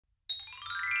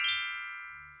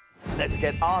Let's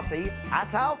get Arty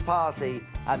at our party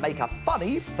and make a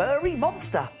funny furry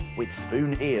monster with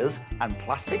spoon ears and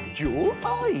plastic jewel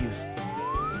eyes.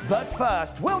 But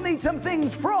first, we'll need some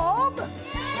things from...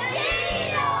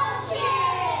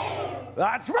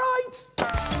 That's right!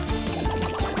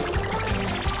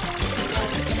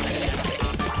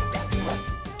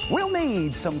 We'll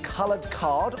need some coloured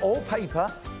card or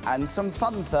paper and some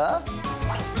fun fur.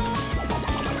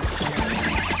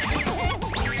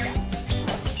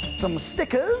 Some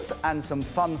stickers and some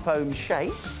fun foam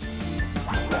shapes.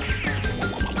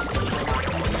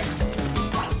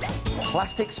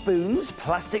 Plastic spoons,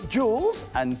 plastic jewels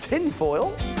and tin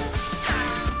foil.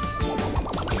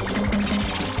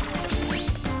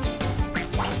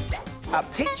 A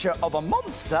picture of a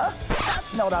monster?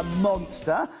 That's not a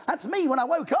monster. That's me when I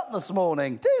woke up this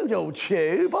morning. Doodle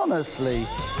tube, honestly.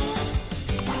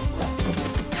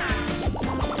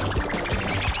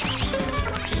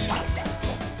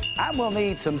 And we'll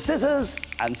need some scissors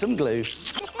and some glue.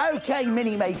 OK,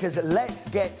 mini makers, let's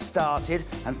get started.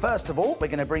 And first of all, we're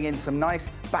going to bring in some nice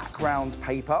background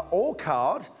paper or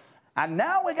card. And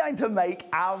now we're going to make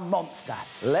our monster.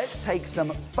 Let's take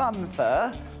some fun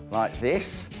fur, like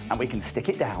this, and we can stick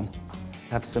it down. Let's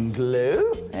have some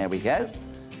glue. There we go.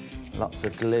 Lots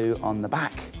of glue on the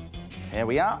back. Here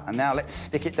we are. And now let's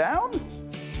stick it down.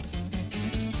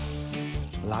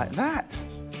 Like that.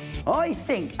 I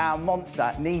think our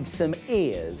monster needs some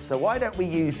ears, so why don't we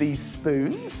use these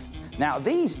spoons? Now,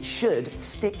 these should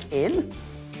stick in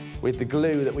with the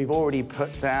glue that we've already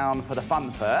put down for the fun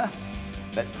fur.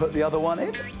 Let's put the other one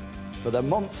in for the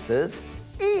monster's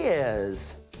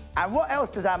ears. And what else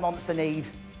does our monster need?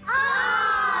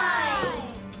 Eyes!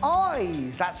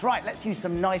 Eyes, that's right. Let's use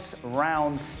some nice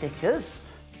round stickers.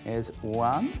 Here's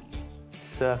one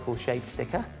circle-shaped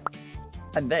sticker.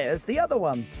 And there's the other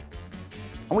one.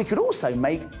 And we could also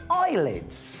make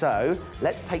eyelids. So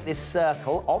let's take this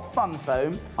circle of fun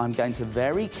foam. I'm going to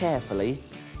very carefully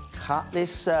cut this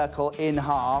circle in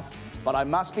half, but I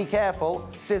must be careful.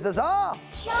 Scissors are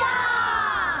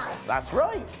sharp! That's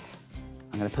right.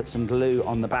 I'm going to put some glue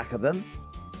on the back of them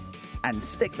and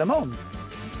stick them on.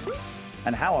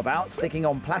 And how about sticking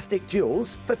on plastic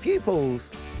jewels for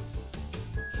pupils?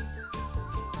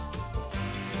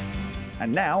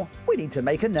 And now we need to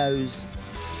make a nose.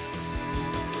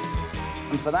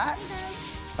 And for that,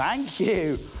 thank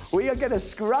you, we are going to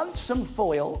scrunch some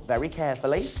foil very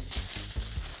carefully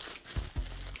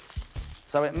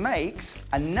so it makes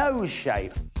a nose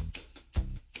shape.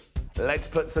 Let's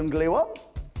put some glue on.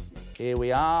 Here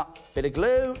we are, bit of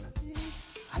glue,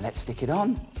 and let's stick it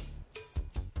on.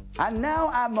 And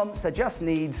now our monster just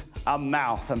needs a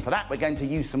mouth, and for that we're going to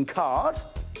use some card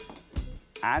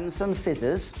and some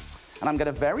scissors, and I'm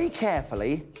going to very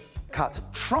carefully cut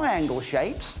triangle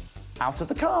shapes out of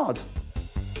the card.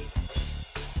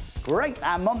 Great,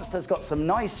 our monster's got some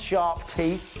nice sharp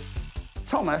teeth.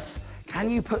 Thomas, can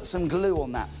you put some glue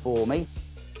on that for me?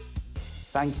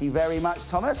 Thank you very much,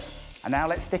 Thomas. And now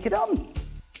let's stick it on.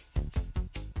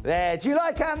 There, do you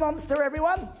like our monster,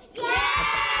 everyone?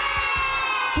 Yeah!